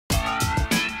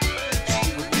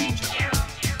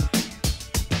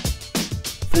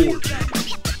Forging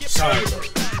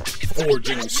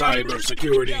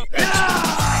cybersecurity experts.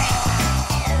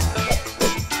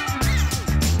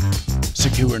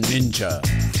 Secure Ninja.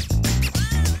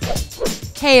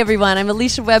 Hey everyone, I'm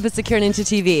Alicia Webb with Secure Ninja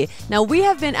TV. Now we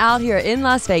have been out here in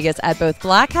Las Vegas at both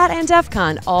BlackHat and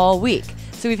DEFCON all week.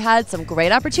 So we've had some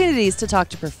great opportunities to talk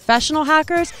to professional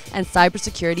hackers and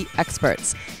cybersecurity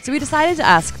experts. So we decided to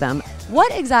ask them,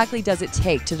 what exactly does it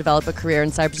take to develop a career in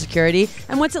cybersecurity,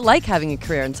 and what's it like having a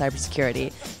career in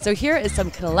cybersecurity? So here is some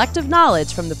collective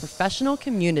knowledge from the professional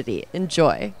community.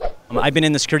 Enjoy. I've been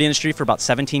in the security industry for about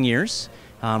 17 years.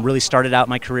 Really started out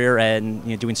my career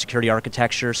doing security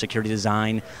architecture, security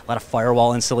design, a lot of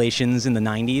firewall installations in the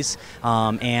 90s,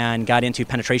 and got into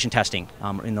penetration testing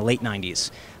in the late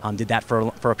 90s. Did that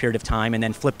for a period of time, and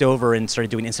then flipped over and started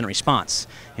doing incident response.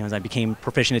 As I became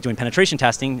proficient at doing penetration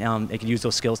testing, I could use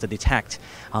those skills to detect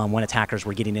when attackers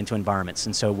were getting into environments.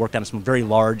 And so worked on some very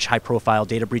large, high-profile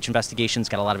data breach investigations,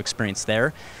 got a lot of experience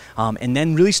there, and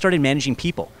then really started managing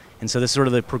people. And so this is sort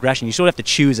of the progression. You sort of have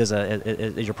to choose as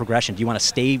your progression. Do you want to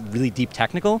stay really deep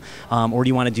technical, or do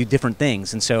you want to do different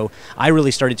things? And so I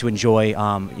really started to enjoy,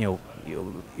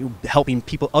 helping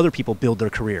other people build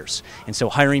their careers. And so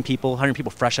hiring people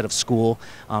fresh out of school,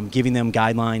 giving them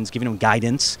guidelines, giving them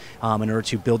guidance in order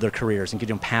to build their careers and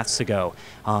giving them paths to go,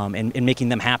 and making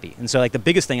them happy. And so like the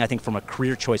biggest thing I think from a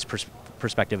career choice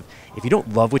perspective, if you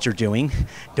don't love what you're doing,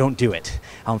 don't do it.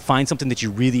 Find something that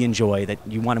you really enjoy, that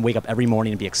you want to wake up every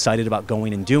morning and be excited about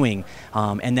going and doing,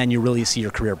 and then you really see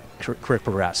your career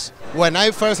progress. When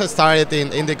I first started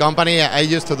in the company, I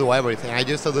used to do everything. I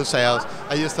used to do sales.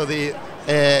 I used to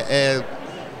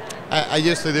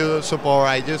do support.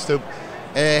 I used to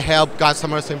help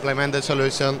customers implement the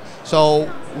solution. So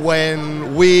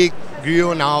when we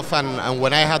grew enough and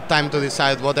when I had time to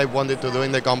decide what I wanted to do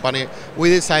in the company, we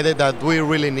decided that we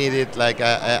really needed like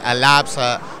a labs,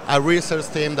 a research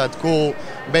team that could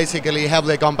basically help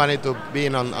the company to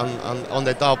being on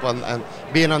the top and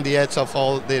being on the edge of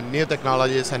all the new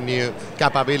technologies and new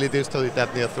capabilities to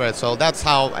detect new threats. So that's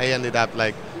how I ended up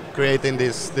like creating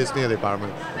this new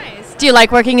department. Nice. Do you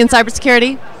like working in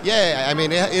cybersecurity? Yeah, I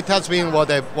mean it has been what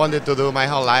I wanted to do my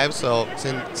whole life. So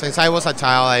since I was a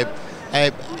child,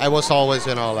 I was always,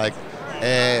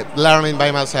 learning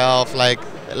by myself, like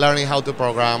learning how to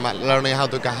program, learning how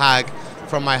to hack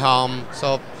from my home.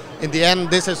 So in the end,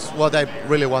 this is what I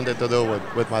really wanted to do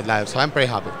with my life. So I'm pretty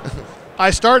happy.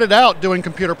 I started out doing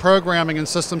computer programming and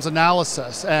systems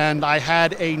analysis, and I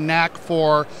had a knack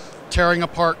for tearing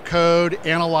apart code,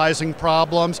 analyzing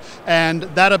problems, and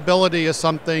that ability is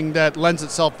something that lends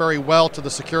itself very well to the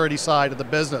security side of the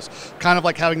business. Kind of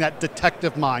like having that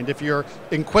detective mind. If you're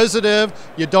inquisitive,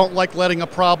 you don't like letting a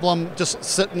problem just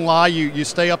sit and lie, you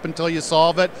stay up until you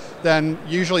solve it, then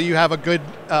usually you have a good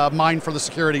mind for the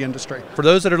security industry. For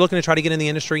those that are looking to try to get in the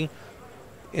industry,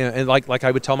 and like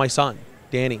I would tell my son,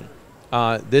 Danny,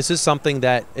 this is something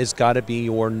that has got to be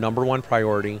your #1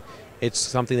 priority. It's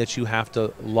something that you have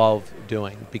to love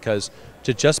doing, because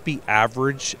to just be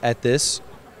average at this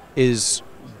is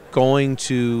going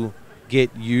to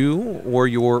get you or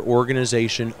your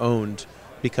organization owned,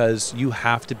 because you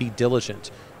have to be diligent.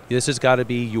 This has got to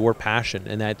be your passion,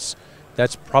 and that's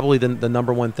probably the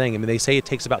 #1 thing. I mean, they say it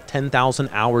takes about 10,000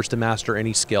 hours to master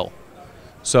any skill.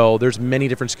 So there's many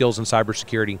different skills in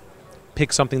cybersecurity.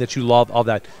 Pick something that you love of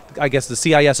that. I guess the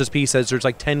CISSP says there's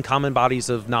like 10 common bodies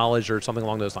of knowledge or something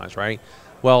along those lines, right?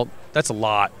 Well, that's a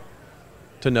lot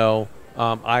to know.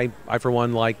 I for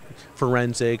one, like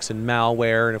forensics and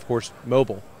malware and, of course,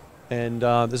 mobile. And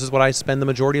this is what I spend the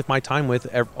majority of my time with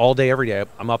all day, every day.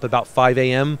 I'm up about 5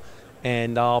 a.m.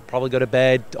 and I'll probably go to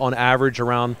bed on average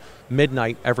around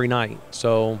midnight every night.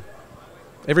 So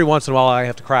every once in a while I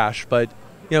have to crash. But,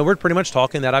 we're pretty much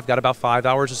talking that I've got about 5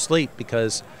 hours of sleep,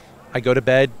 because I go to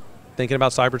bed thinking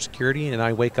about cybersecurity, and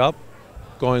I wake up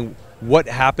going, what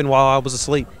happened while I was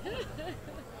asleep?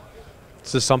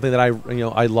 It's just something that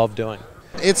I love doing.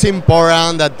 It's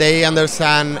important that they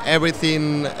understand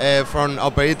everything from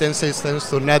operating systems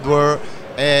to network,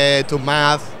 to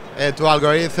math, to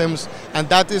algorithms, and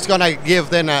that is going to give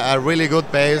them a really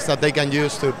good base that they can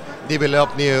use to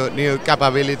develop new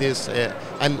capabilities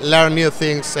and learn new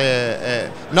things,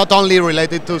 not only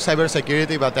related to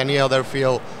cybersecurity, but any other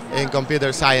field in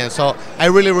computer science. So I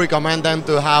really recommend them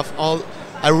to have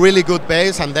a really good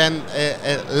base, and then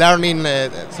learning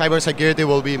cybersecurity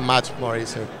will be much more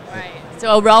easier. Right. So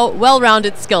a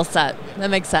well-rounded skill set. That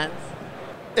makes sense.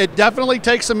 It definitely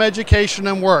takes some education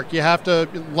and work. You have to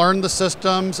learn the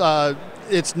systems.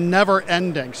 it's never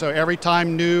ending. So every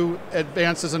time new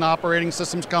advances in operating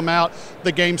systems come out,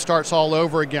 the game starts all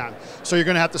over again. So you're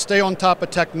going to have to stay on top of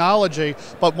technology,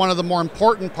 but one of the more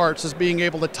important parts is being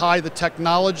able to tie the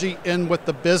technology in with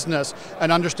the business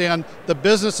and understand the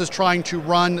business is trying to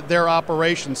run their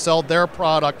operation, sell their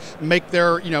product, make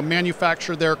their,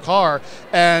 manufacture their car,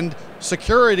 and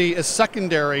security is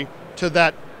secondary to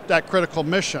that critical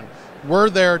mission. We're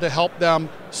there to help them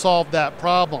solve that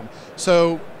problem.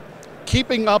 So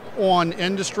keeping up on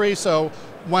industry, so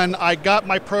when I got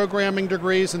my programming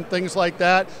degrees and things like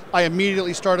that, I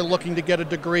immediately started looking to get a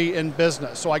degree in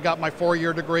business. So I got my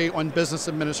 4-year degree on business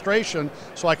administration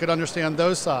so I could understand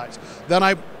those sides. Then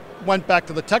I went back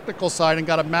to the technical side and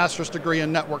got a master's degree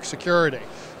in network security.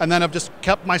 And then I've just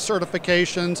kept my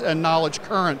certifications and knowledge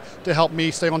current to help me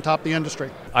stay on top of the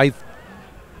industry. I've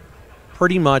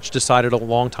pretty much decided a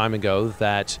long time ago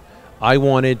that I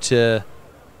wanted to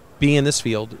be in this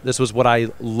field. This was what I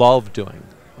love doing.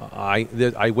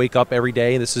 I wake up every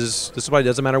day, and this is why it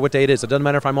doesn't matter what day it is. It doesn't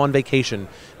matter if I'm on vacation,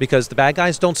 because the bad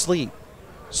guys don't sleep.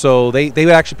 So they would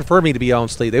actually prefer me to be on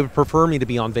sleep. They would prefer me to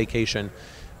be on vacation,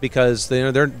 because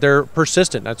they're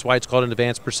persistent. That's why it's called an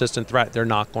advanced persistent threat. They're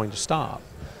not going to stop.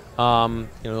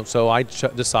 So I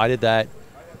decided that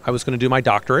I was going to do my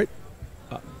doctorate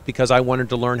because I wanted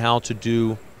to learn how to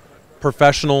do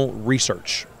professional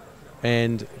research,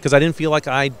 and because I didn't feel like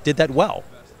I did that well.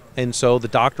 And so the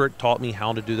doctorate taught me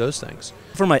how to do those things.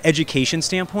 From an education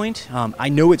standpoint, I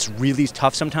know it's really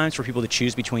tough sometimes for people to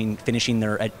choose between finishing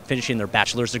their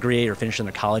bachelor's degree or finishing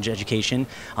their college education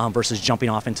versus jumping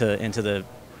off into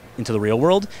the real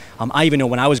world. I even know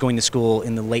when I was going to school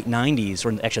in the late 90s,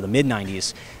 or actually the mid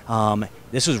 90s,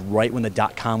 this was right when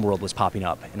the .com world was popping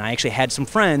up. And I actually had some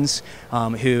friends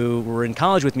who were in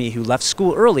college with me who left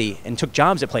school early and took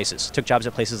jobs at places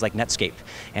like Netscape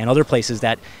and other places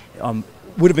that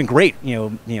would have been great,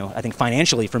 I think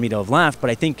financially for me to have left, but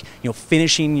I think,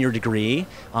 finishing your degree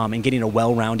and getting a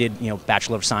well-rounded,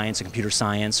 Bachelor of Science in Computer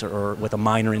Science or with a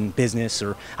minor in business,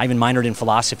 or I even minored in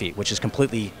philosophy, which is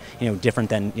completely, different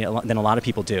than a lot of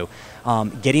people do.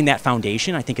 Getting that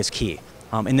foundation, I think, is key.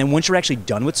 And then once you're actually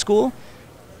done with school,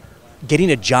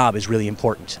 getting a job is really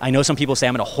important. I know some people say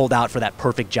I'm going to hold out for that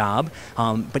perfect job,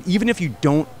 but even if you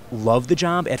don't love the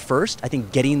job at first, I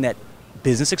think getting that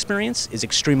business experience is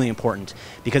extremely important,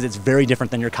 because it's very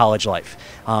different than your college life.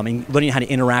 And learning how to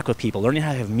interact with people, learning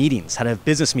how to have meetings, how to have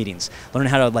business meetings, learning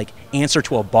how to answer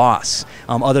to a boss,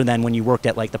 other than when you worked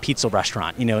at the pizza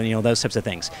restaurant, those types of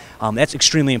things. That's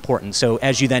extremely important. So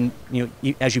as you then,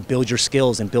 as you build your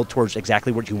skills and build towards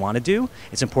exactly what you want to do,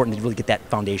 it's important to really get that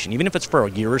foundation, even if it's for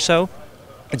a year or so.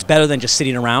 It's better than just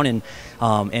sitting around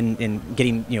and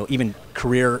getting even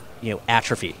career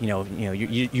atrophy.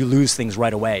 You lose things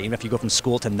right away. Even if you go from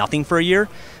school to nothing for a year,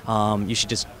 you should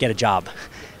just get a job,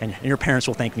 and your parents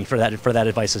will thank me for that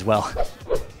advice as well.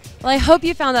 Well, I hope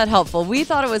you found that helpful. We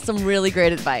thought it was some really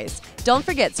great advice. Don't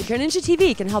forget, Secure Ninja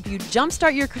TV can help you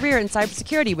jumpstart your career in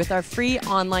cybersecurity with our free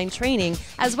online training,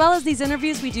 as well as these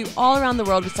interviews we do all around the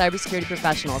world with cybersecurity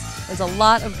professionals. There's a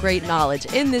lot of great knowledge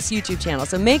in this YouTube channel,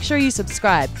 so make sure you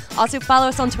subscribe. Also, follow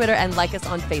us on Twitter and like us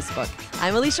on Facebook.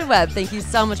 I'm Alicia Webb. Thank you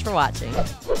so much for watching.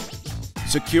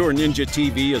 Secure Ninja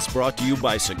TV is brought to you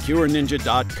by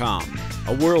SecureNinja.com,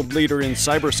 a world leader in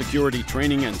cybersecurity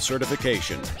training and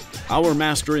certification. Our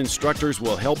master instructors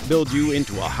will help build you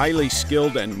into a highly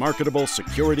skilled and marketable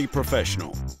security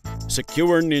professional.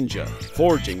 Secure Ninja,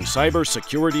 forging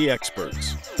cybersecurity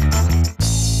experts.